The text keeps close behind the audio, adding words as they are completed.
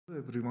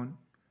Hello everyone.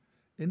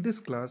 In this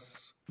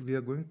class, we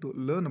are going to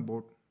learn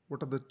about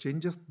what are the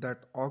changes that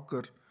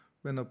occur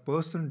when a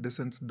person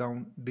descends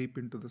down deep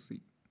into the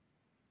sea.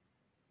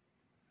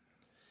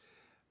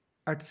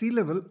 At sea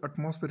level,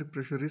 atmospheric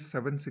pressure is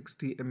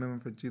 760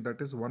 mmHg,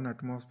 that is 1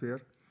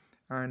 atmosphere,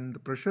 and the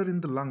pressure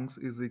in the lungs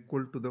is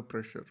equal to the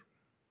pressure.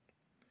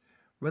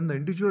 When the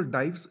individual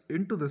dives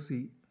into the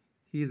sea,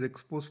 he is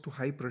exposed to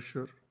high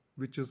pressure,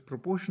 which is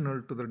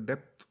proportional to the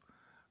depth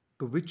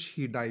to which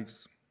he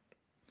dives.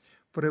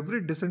 For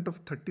every descent of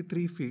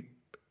 33 feet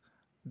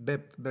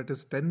depth, that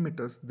is 10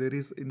 meters, there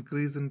is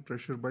increase in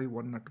pressure by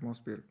 1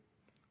 atmosphere.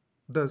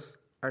 Thus,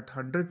 at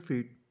 100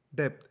 feet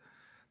depth,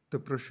 the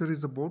pressure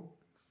is about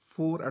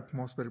 4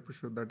 atmospheric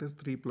pressure, that is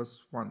 3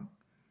 plus 1.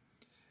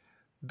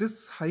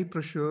 This high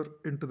pressure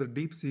into the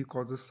deep sea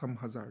causes some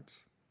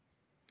hazards.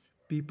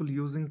 People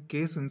using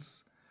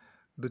caissons,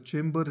 the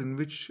chamber in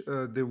which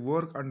they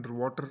work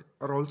underwater,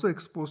 are also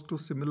exposed to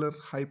similar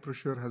high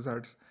pressure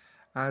hazards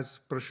as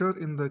pressure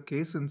in the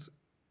caissons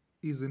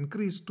is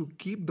increased to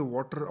keep the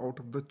water out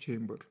of the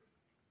chamber.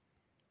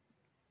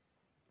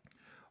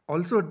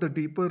 Also, at the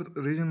deeper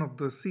region of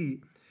the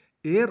sea,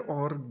 air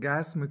or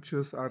gas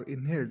mixtures are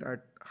inhaled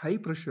at high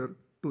pressure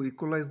to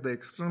equalize the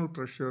external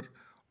pressure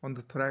on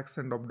the thorax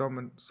and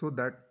abdomen so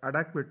that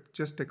adequate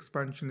chest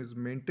expansion is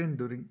maintained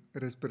during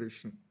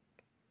respiration.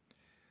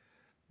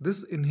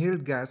 This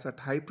inhaled gas at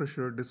high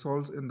pressure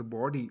dissolves in the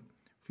body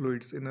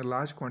fluids in a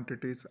large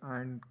quantities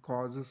and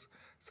causes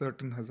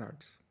certain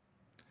hazards.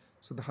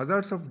 So the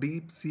hazards of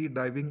deep sea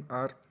diving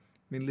are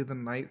mainly the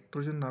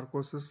nitrogen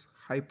narcosis,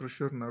 high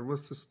pressure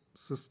nervous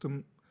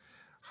system,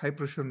 high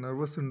pressure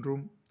nervous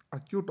syndrome,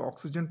 acute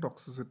oxygen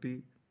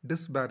toxicity,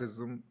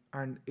 dysbarism,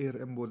 and air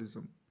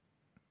embolism.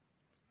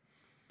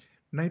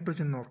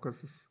 Nitrogen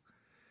narcosis.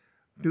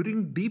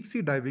 During deep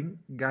sea diving,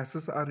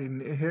 gases are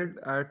inhaled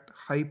at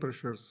high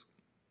pressures.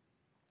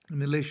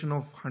 Inhalation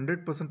of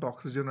 100%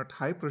 oxygen at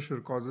high pressure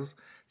causes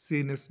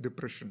CNS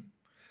depression.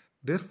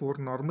 Therefore,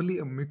 normally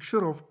a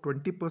mixture of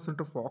 20%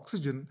 of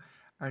oxygen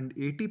and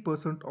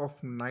 80% of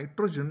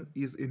nitrogen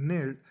is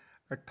inhaled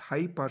at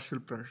high partial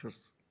pressures.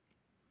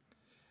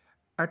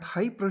 At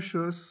high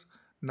pressures,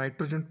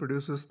 nitrogen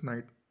produces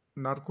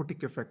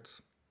narcotic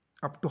effects.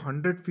 Up to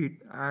 100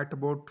 feet at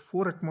about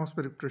 4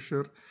 atmospheric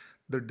pressure,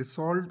 the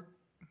dissolved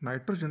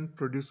nitrogen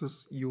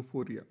produces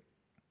euphoria.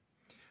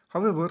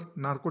 However,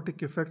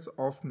 narcotic effects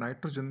of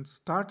nitrogen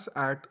starts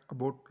at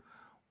about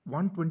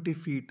 120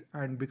 feet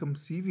and become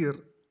severe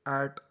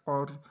at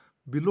or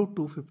below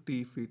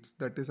 250 feet,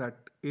 that is at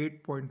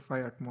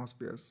 8.5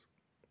 atmospheres.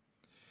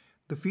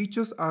 The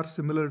features are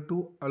similar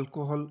to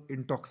alcohol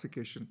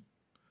intoxication.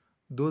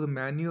 Though the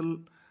manual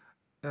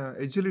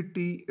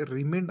agility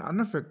remained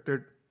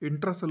unaffected,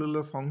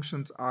 intracellular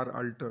functions are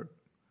altered.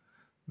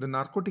 The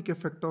narcotic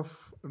effect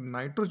of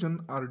nitrogen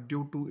are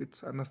due to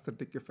its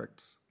anesthetic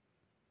effects.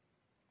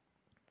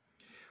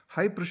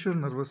 High pressure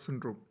nervous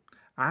syndrome.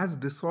 As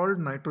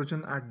dissolved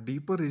nitrogen at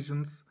deeper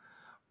regions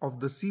of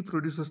the sea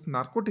produces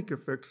narcotic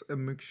effects, a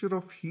mixture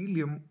of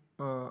helium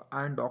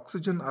and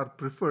oxygen are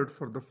preferred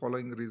for the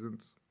following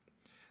reasons.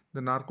 The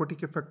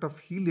narcotic effect of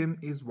helium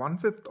is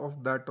one-fifth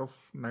of that of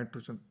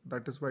nitrogen.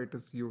 That is why it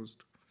is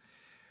used.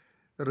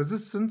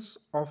 Resistance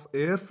of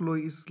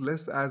airflow is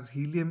less as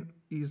helium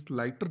is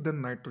lighter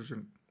than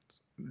nitrogen.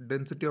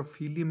 Density of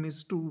helium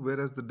is 2,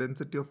 whereas the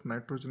density of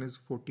nitrogen is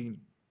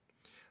 14.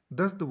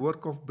 Thus, the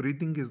work of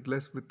breathing is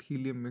less with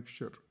helium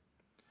mixture.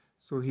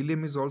 So,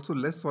 helium is also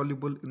less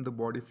soluble in the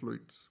body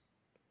fluids.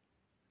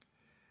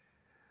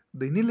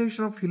 The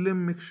inhalation of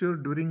helium mixture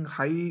during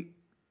high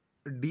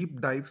deep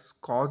dives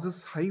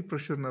causes high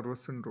pressure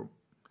nervous syndrome.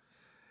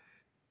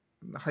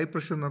 High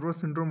pressure nervous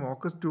syndrome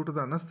occurs due to the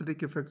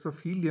anesthetic effects of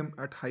helium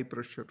at high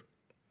pressure.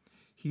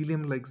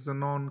 Helium like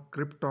xenon,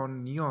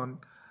 krypton, neon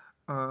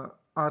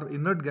are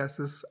inert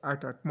gases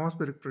at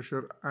atmospheric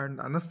pressure and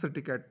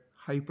anesthetic at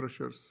high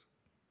pressures.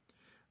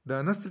 The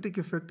anesthetic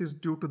effect is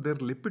due to their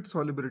lipid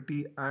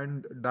solubility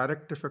and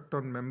direct effect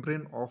on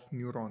membrane of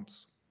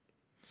neurons.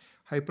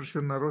 High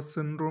pressure nervous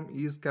syndrome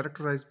is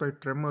characterized by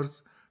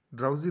tremors,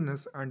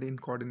 drowsiness, and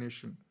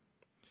incoordination.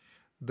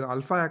 The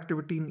alpha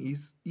activity in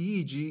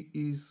EEG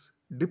is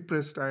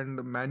depressed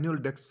and manual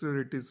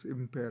dexterity is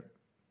impaired.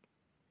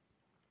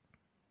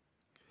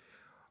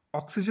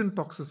 Oxygen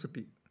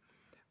toxicity.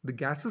 The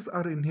gases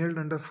are inhaled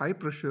under high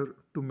pressure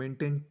to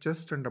maintain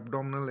chest and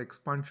abdominal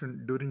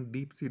expansion during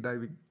deep sea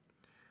diving.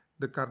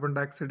 The carbon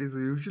dioxide is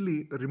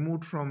usually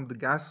removed from the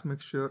gas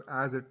mixture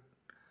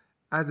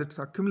as its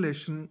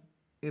accumulation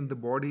in the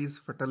body is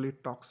fatally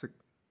toxic.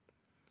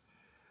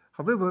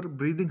 However,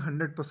 breathing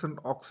 100%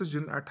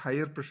 oxygen at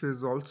higher pressure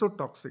is also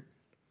toxic.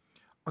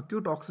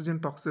 Acute oxygen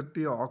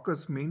toxicity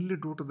occurs mainly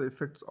due to the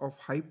effects of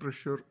high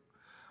pressure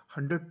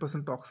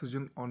 100%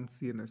 oxygen on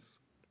CNS.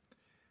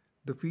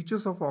 The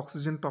features of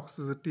oxygen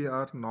toxicity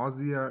are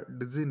nausea,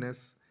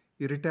 dizziness,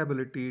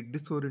 irritability,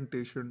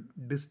 disorientation,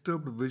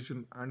 disturbed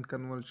vision, and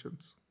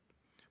convulsions.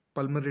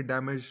 Pulmonary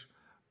damage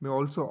may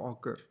also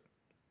occur.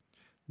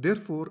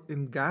 Therefore,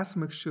 in gas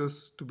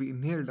mixtures to be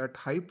inhaled at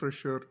high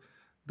pressure,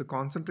 The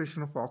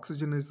concentration of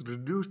oxygen is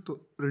reduced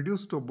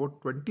to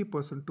about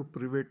 20% to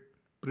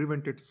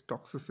prevent its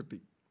toxicity.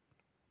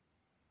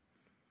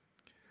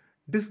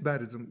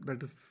 Dysbarism,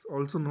 that is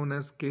also known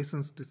as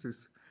Casson's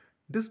disease.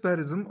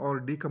 Dysbarism or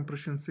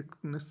decompression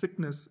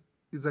sickness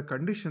is a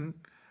condition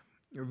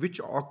which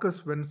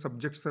occurs when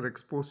subjects are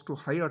exposed to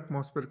high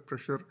atmospheric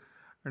pressure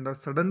and are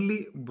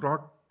suddenly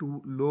brought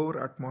to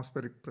lower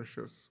atmospheric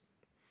pressures.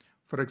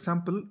 For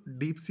example,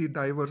 deep sea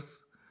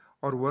divers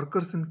or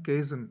workers in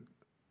caisson.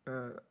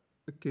 Uh,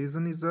 a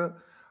caisson is a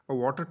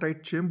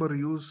watertight chamber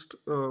used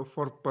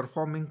for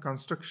performing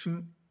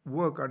construction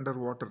work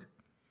underwater,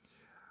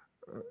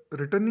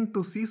 returning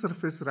to sea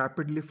surface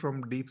rapidly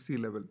from deep sea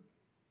level.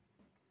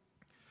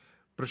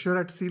 Pressure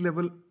at sea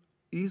level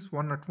is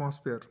 1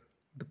 atmosphere.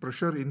 The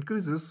pressure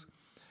increases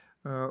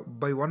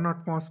by 1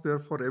 atmosphere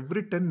for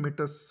every 10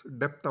 meters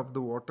depth of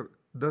the water.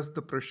 Thus,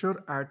 the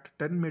pressure at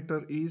 10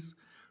 meter is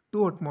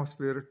 2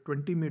 atmosphere,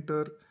 20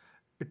 meter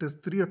it is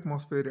 3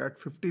 atmosphere, at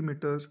 50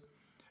 meters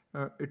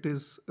it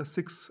is a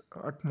 6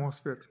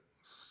 atmosphere,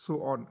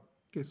 so on.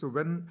 Okay, so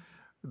when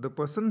the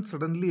person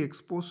suddenly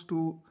exposed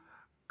to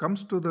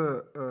comes to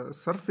the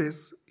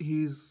surface,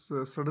 he is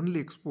suddenly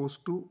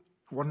exposed to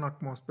 1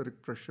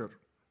 atmospheric pressure.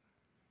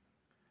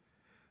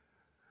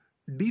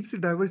 Deep sea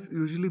divers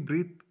usually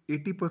breathe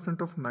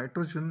 80% of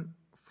nitrogen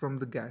from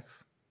the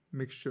gas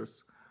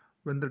mixtures.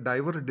 When the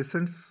diver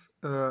descends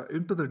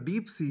into the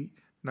deep sea,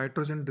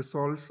 nitrogen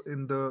dissolves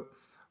in the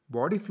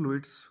body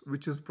fluids,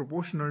 which is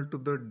proportional to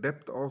the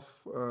depth of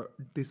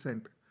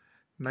descent.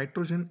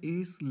 Nitrogen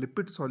is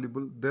lipid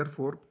soluble,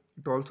 therefore,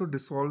 it also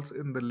dissolves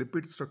in the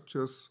lipid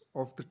structures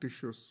of the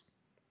tissues.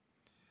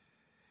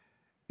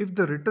 If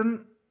the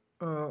return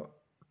uh,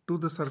 to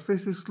the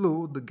surface is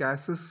slow, the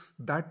gases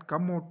that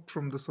come out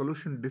from the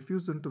solution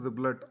diffuse into the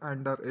blood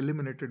and are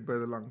eliminated by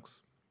the lungs.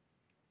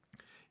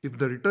 If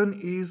the return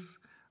is,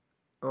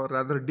 or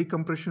rather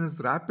decompression is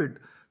rapid,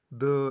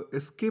 the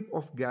escape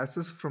of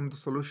gases from the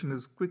solution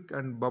is quick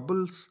and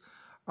bubbles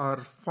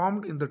are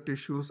formed in the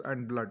tissues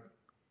and blood.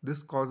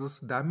 This causes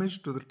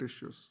damage to the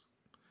tissues.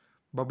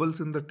 Bubbles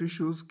in the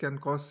tissues can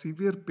cause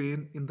severe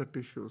pain in the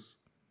tissues.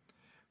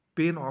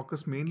 Pain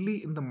occurs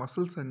mainly in the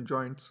muscles and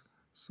joints,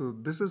 so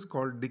this is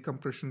called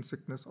decompression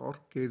sickness or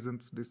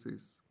Casson's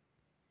disease.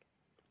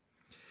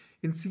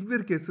 In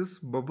severe cases,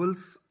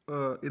 bubbles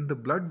in the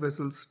blood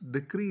vessels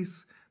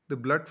decrease the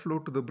blood flow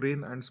to the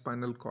brain and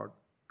spinal cord,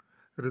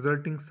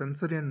 resulting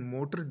sensory and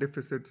motor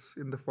deficits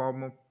in the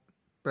form of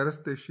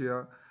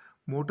paresthesia,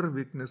 motor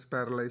weakness,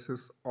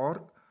 paralysis,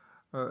 or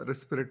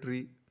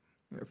respiratory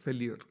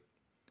failure.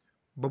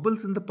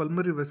 Bubbles in the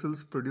pulmonary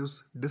vessels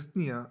produce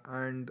dyspnea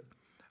and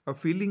a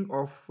feeling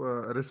of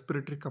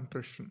respiratory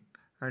compression,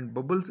 and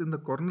bubbles in the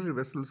coronary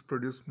vessels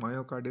produce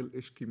myocardial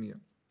ischemia.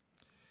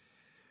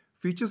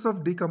 Features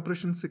of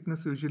decompression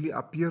sickness usually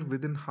appear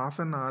within half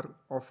an hour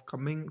of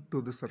coming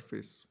to the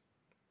surface.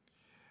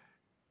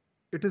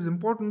 It is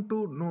important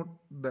to note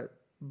that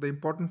the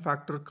important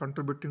factor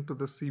contributing to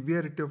the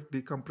severity of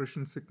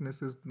decompression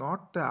sickness is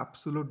not the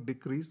absolute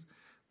decrease,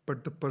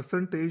 but the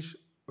percentage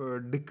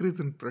decrease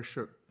in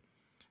pressure.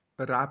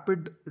 A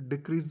rapid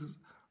decrease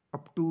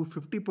up to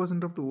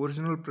 50% of the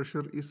original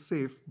pressure is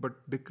safe,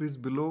 but decrease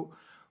below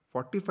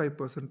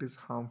 45% is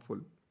harmful.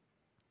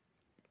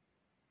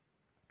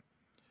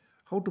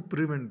 How to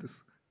prevent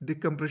this?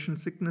 Decompression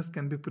sickness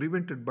can be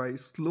prevented by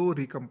slow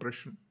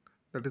recompression,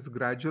 that is,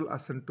 gradual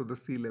ascent to the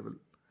sea level.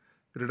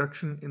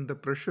 Reduction in the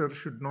pressure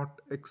should not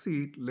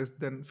exceed less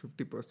than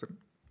 50%.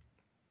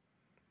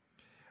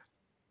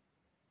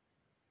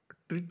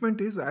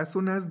 Treatment is as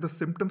soon as the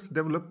symptoms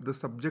develop, the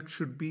subject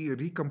should be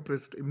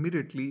recompressed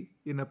immediately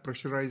in a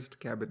pressurized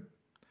cabin.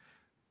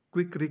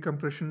 Quick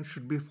recompression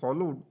should be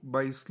followed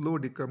by slow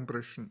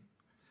decompression.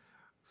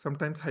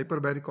 Sometimes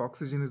hyperbaric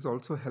oxygen is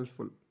also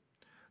helpful.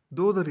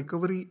 Though the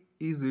recovery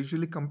is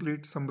usually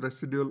complete, some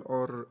residual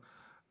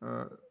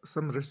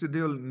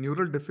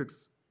neural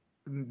deficits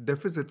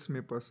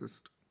may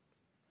persist.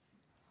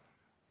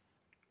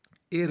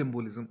 Air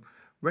embolism.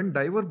 When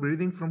diver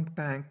breathing from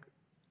tank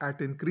at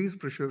increased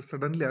pressure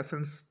suddenly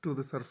ascends to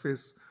the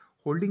surface,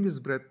 holding his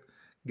breath,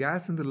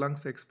 gas in the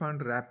lungs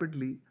expand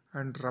rapidly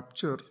and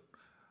rupture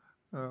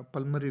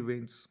pulmonary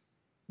veins.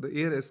 The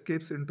air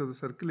escapes into the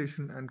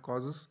circulation and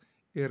causes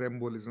air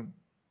embolism.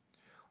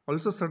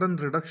 Also, sudden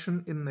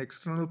reduction in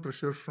external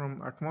pressure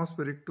from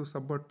atmospheric to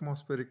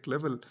subatmospheric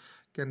level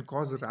can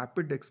cause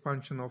rapid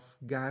expansion of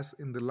gas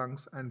in the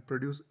lungs and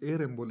produce air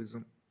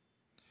embolism,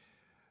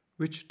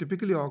 which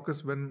typically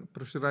occurs when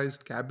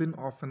pressurized cabin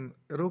of an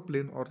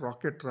aeroplane or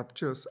rocket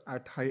ruptures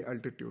at high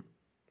altitude.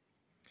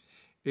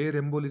 Air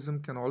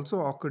embolism can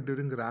also occur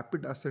during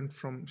rapid ascent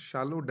from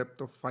shallow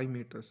depth of 5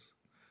 meters.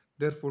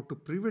 Therefore, to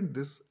prevent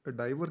this, a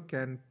diver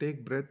can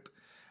take breath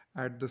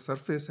at the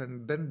surface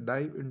and then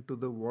dive into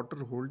the water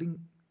holding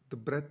the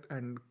breath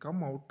and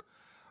come out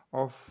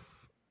of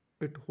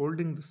it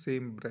holding the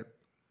same breath.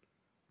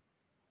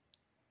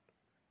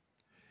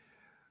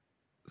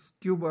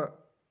 Scuba,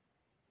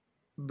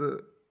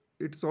 the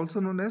it's also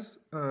known as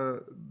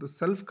the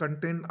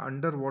self-contained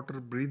underwater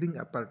breathing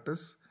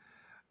apparatus.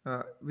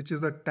 which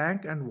is a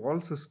tank and wall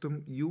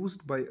system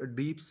used by a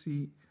deep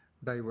sea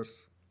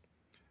divers.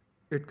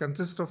 It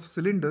consists of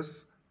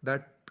cylinders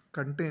that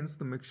contains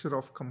the mixture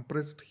of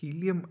compressed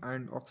helium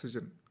and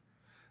oxygen.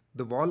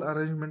 The wall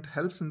arrangement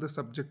helps in the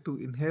subject to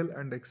inhale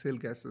and exhale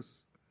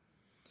gases.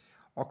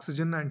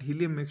 Oxygen and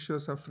helium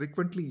mixtures are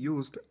frequently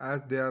used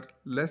as they are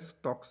less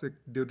toxic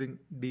during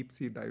deep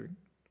sea diving.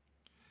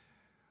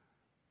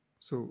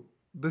 So,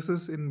 this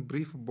is in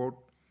brief about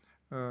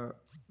uh,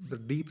 the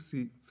deep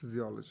sea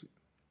physiology.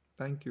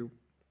 Thank you.